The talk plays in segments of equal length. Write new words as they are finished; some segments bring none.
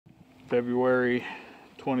February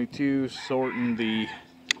 22, sorting the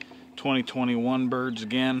 2021 birds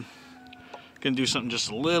again. Gonna do something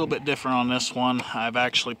just a little bit different on this one. I've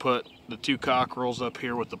actually put the two cockerels up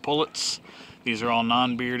here with the pullets. These are all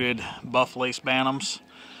non-bearded buff lace bantams.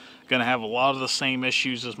 Gonna have a lot of the same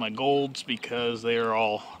issues as my golds because they are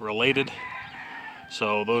all related.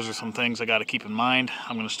 So those are some things I got to keep in mind.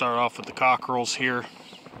 I'm gonna start off with the cockerels here.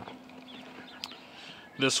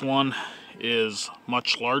 This one is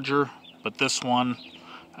much larger, but this one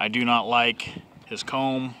I do not like his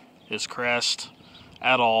comb, his crest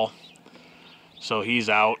at all. So he's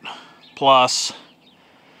out. Plus,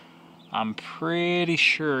 I'm pretty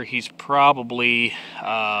sure he's probably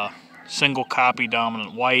single copy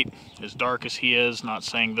dominant white, as dark as he is. Not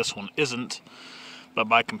saying this one isn't, but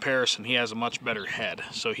by comparison he has a much better head.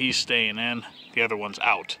 So he's staying in, the other one's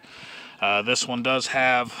out. This one does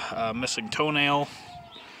have a missing toenail.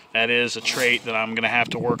 That is a trait that I'm going to have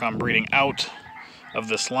to work on breeding out of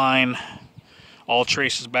this line. All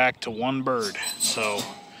traces back to one bird. So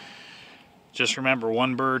just remember,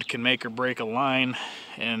 one bird can make or break a line.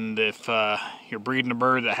 And if you're breeding a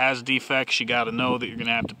bird that has defects, you got to know that you're going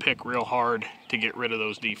to have to pick real hard to get rid of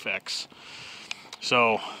those defects.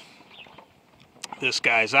 So this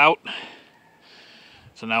guy's out.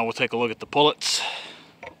 So now we'll take a look at the pullets.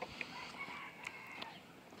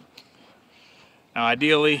 Now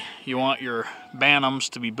ideally, you want your bantams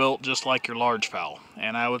to be built just like your large fowl.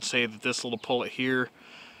 And I would say that this little pullet here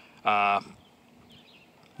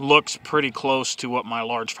looks pretty close to what my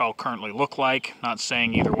large fowl currently look like. Not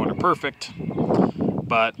saying either one are perfect,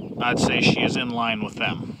 but I'd say she is in line with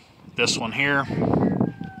them. This one here,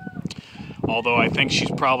 although I think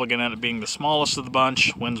she's probably going to end up being the smallest of the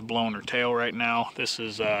bunch. Wind's blowing her tail right now. This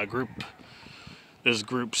is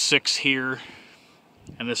group 6 here,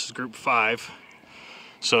 and this is group 5.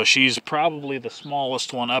 So she's probably the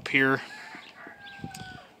smallest one up here,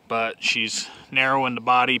 but she's narrow in the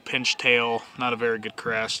body, pinched tail, not a very good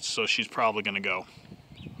crest, so she's probably going to go.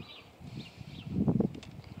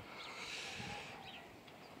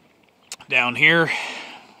 Down here,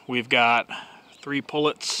 we've got 3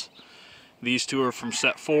 pullets. These 2 are from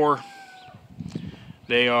set 4.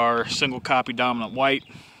 They are single copy dominant white,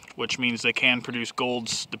 which means they can produce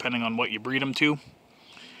golds depending on what you breed them to.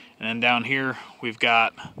 And then down here, we've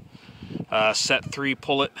got set 3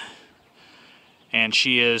 pullet, and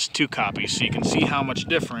she is 2 copies. So you can see how much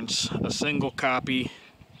difference a single copy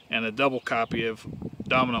and a double copy of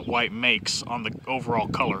dominant white makes on the overall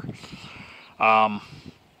color.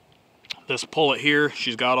 This pullet here,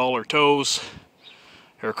 she's got all her toes.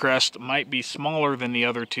 Her crest might be smaller than the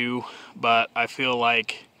other 2, but I feel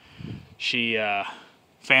like she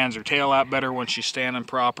fans her tail out better when she's standing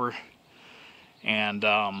proper. And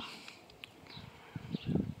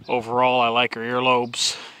overall, I like her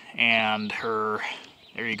earlobes and her,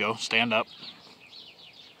 there you go, stand up.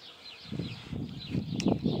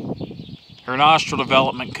 Her nostril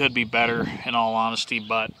development could be better, in all honesty,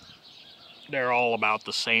 but they're all about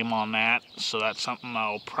the same on that. So that's something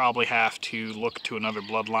I'll probably have to look to another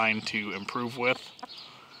bloodline to improve with.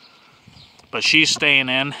 But she's staying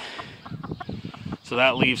in. So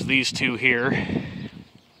that leaves these 2 here.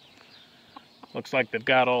 Looks like they've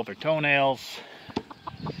got all their toenails.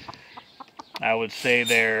 I would say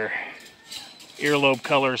their earlobe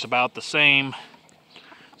color is about the same.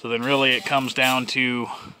 So then really it comes down to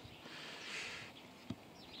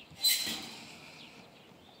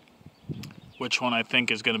which one I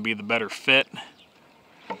think is going to be the better fit.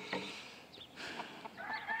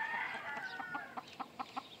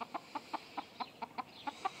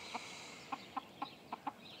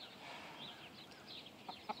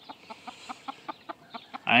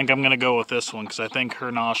 I think I'm going to go with this one because I think her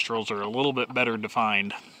nostrils are a little bit better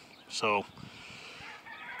defined. So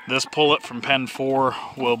this pullet from pen 4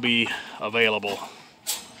 will be available.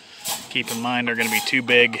 Keep in mind they're going to be too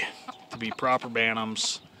big to be proper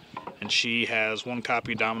bantams, and she has 1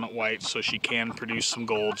 copy dominant white, so she can produce some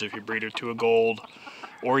golds if you breed her to a gold,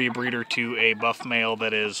 or you breed her to a buff male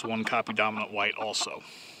that is 1 copy dominant white also.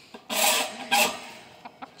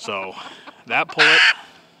 So that pullet,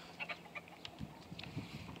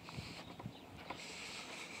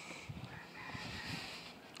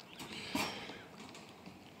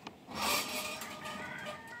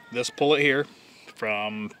 this pullet here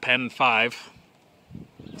from pen 5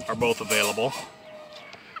 are both available.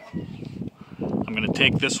 I'm going to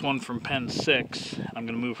take this one from pen 6, I'm going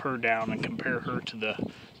to move her down and compare her to the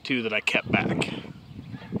 2 that I kept back.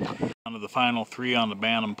 On to the final 3 on the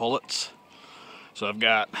Bantam pullets. So I've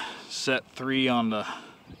got set 3 on the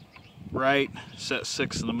right, set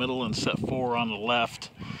 6 in the middle, and set 4 on the left.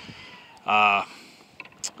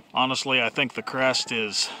 Honestly, I think the crest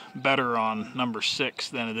is better on number 6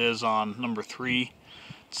 than it is on number 3.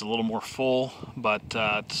 It's a little more full, but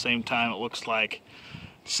at the same time, it looks like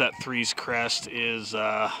set 3's crest is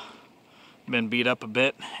been beat up a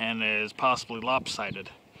bit and is possibly lopsided.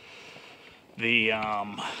 The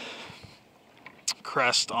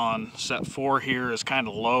crest on set 4 here is kind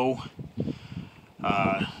of low,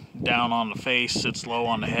 down on the face, it's low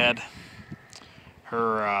on the head.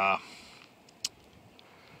 Her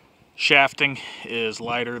shafting is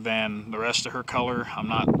lighter than the rest of her color. I'm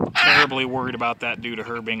not terribly worried about that due to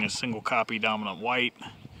her being a single copy dominant white.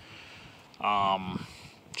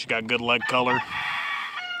 She's got good leg color.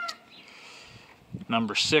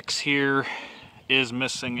 Number 6 here is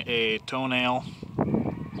missing a toenail,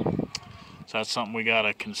 so that's something we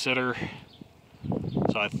gotta consider.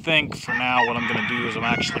 So I think for now what I'm gonna do is I'm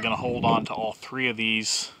actually gonna hold on to all 3 of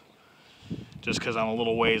these just because I'm a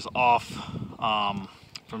little ways off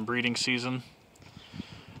from breeding season.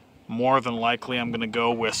 More than likely I'm gonna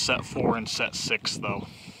go with set 4 and set 6 though.